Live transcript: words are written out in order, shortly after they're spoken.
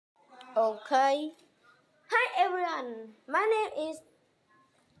Okay. Hi everyone. My name is.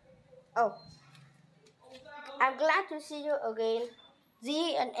 Oh, I'm glad to see you again.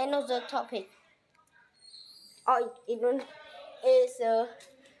 The and another topic. Oh, it is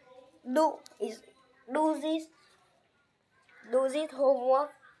do is do this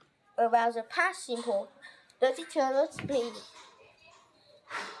homework about the past simple. The teacher let's play.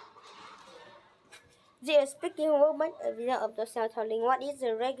 The speaking movement a result of the sound telling what is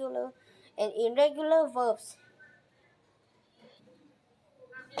the regular and irregular verbs.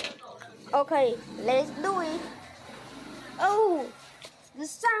 Okay, let's do it. Oh, the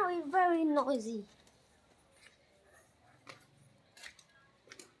sound is very noisy.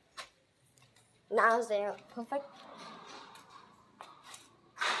 Now they're perfect.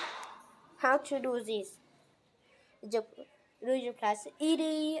 How to do this? Do you plus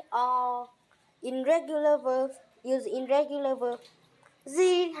ed or irregular verbs? Use irregular verb.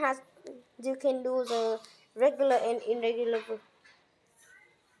 Z has you can do the regular and irregular verb.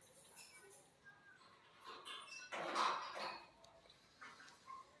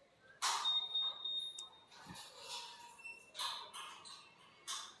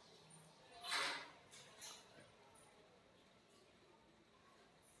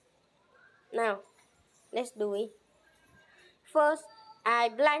 Now, let's do it. First, I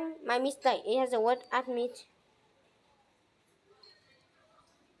blank my mistake. It has the word admit.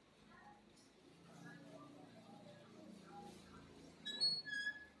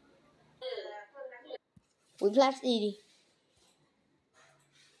 We plus ed.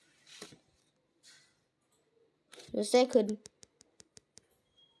 The second.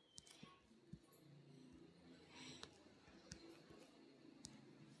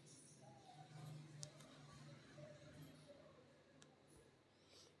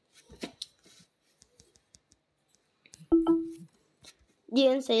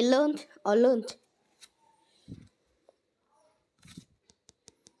 Didn't say learned or learned.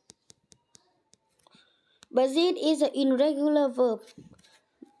 But it is an irregular verb.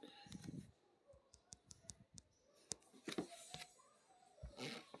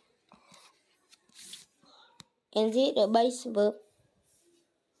 And it a base verb.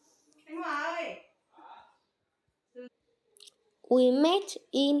 We met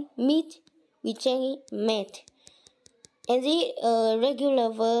in meet. We change met. And the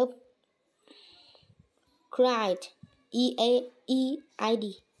regular verb cried.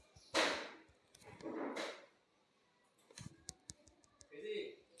 E-A-E-I-D.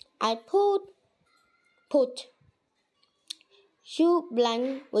 I put. Shoe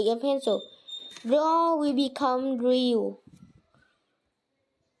blank with a pencil. Draw will become real.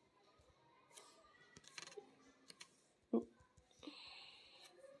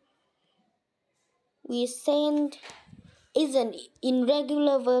 We send is an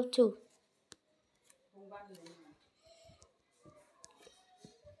irregular verb too.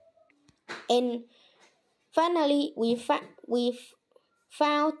 And finally, we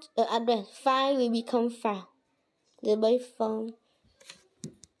found the address. File will become file. The base form.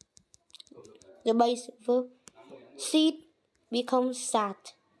 The base verb. Sit becomes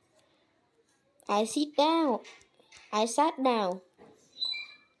sat. I sit down. I sat down.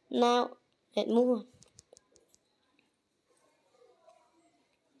 Now, let's move on.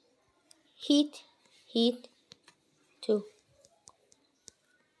 Hit, to.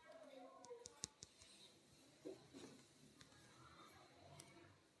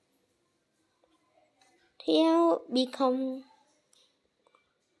 Tell become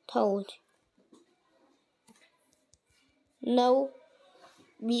told. Know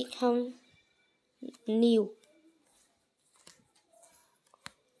become new.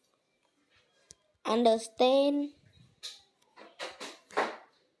 Understand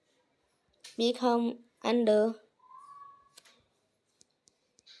become understood.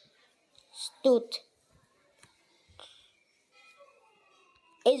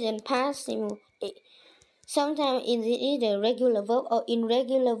 Isn't past simple. Sometimes it is a regular verb or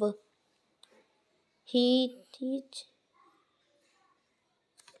irregular verb. He teach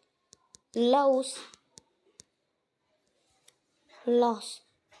lost.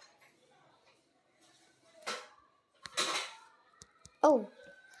 Oh,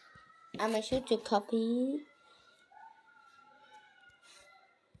 I make sure to copy.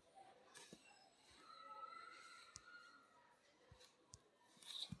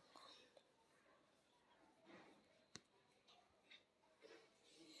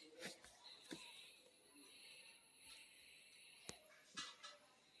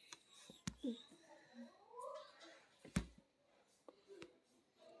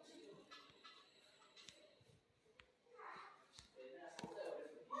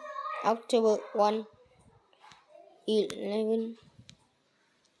 October 1, 11.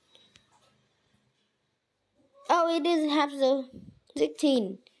 Oh, it is half the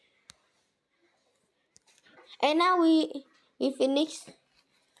 16. And now we finish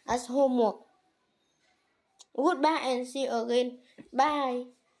as homework. Goodbye and see you again. Bye.